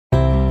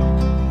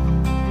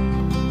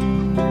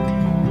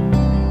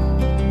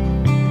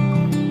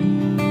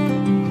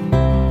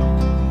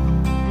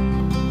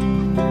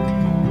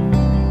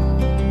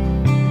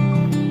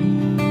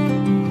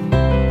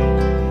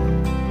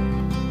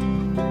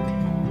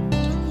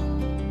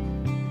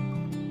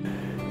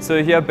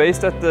So here,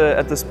 based at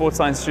the Sports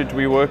Science Institute,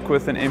 we work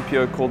with an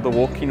NPO called the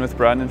Walking with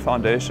Brandon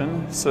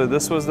Foundation. So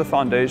this was the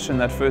foundation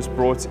that first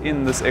brought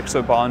in this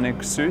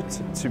exobionic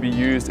suit to be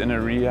used in a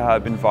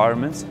rehab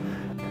environment.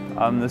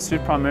 The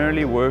suit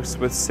primarily works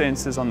with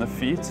sensors on the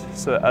feet.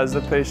 So as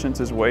the patient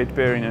is weight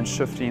bearing and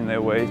shifting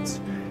their weight,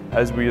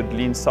 as we would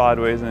lean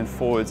sideways and then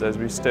forwards as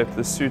we step,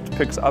 the suit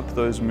picks up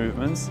those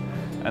movements,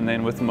 and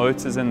then with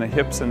motors in the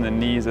hips and the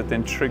knees, it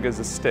then triggers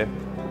a step.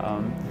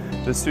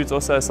 The suit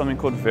also has something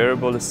called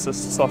variable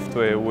assist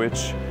software,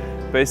 which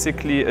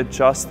basically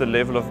adjusts the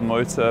level of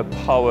motor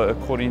power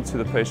according to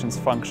the patient's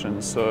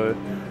function. So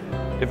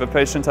if a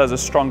patient has a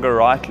stronger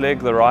right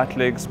leg, the right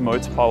leg's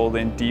motor power will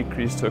then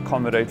decrease to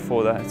accommodate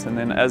for that. And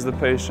then as the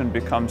patient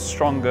becomes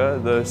stronger,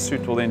 the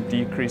suit will then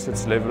decrease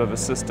its level of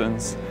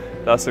assistance,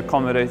 thus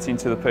accommodating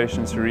to the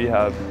patient's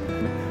rehab.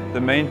 The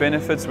main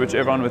benefits which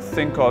everyone would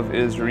think of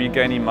is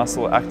regaining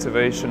muscle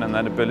activation and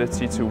that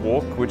ability to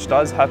walk, which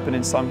does happen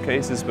in some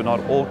cases, but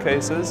not all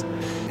cases.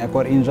 I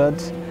got injured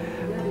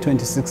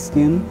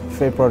 2016,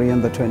 February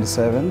on the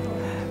 27th,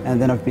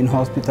 and then I've been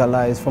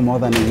hospitalized for more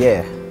than a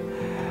year.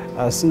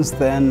 Since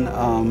then,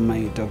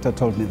 my doctor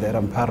told me that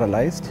I'm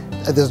paralyzed.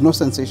 There's no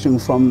sensation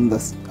from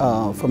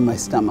my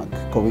stomach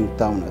going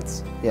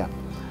downwards. Yeah,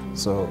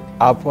 so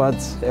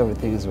upwards,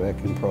 everything is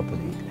working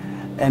properly.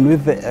 And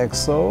with the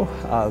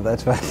EKSO,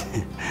 that's what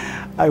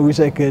I wish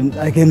I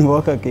can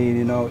walk again.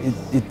 You know,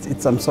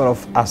 it's some sort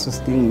of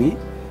assisting me.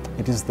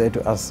 It is there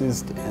to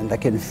assist, and I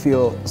can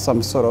feel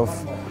some sort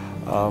of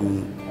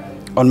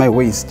on my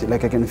waist,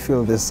 like I can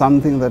feel there's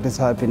something that is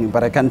happening,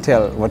 but I can't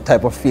tell what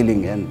type of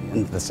feeling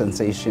and the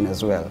sensation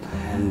as well.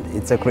 And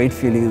it's a great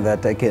feeling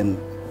that I can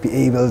be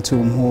able to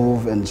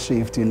move and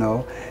shift, you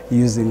know,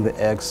 using the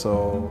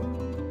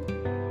EKSO.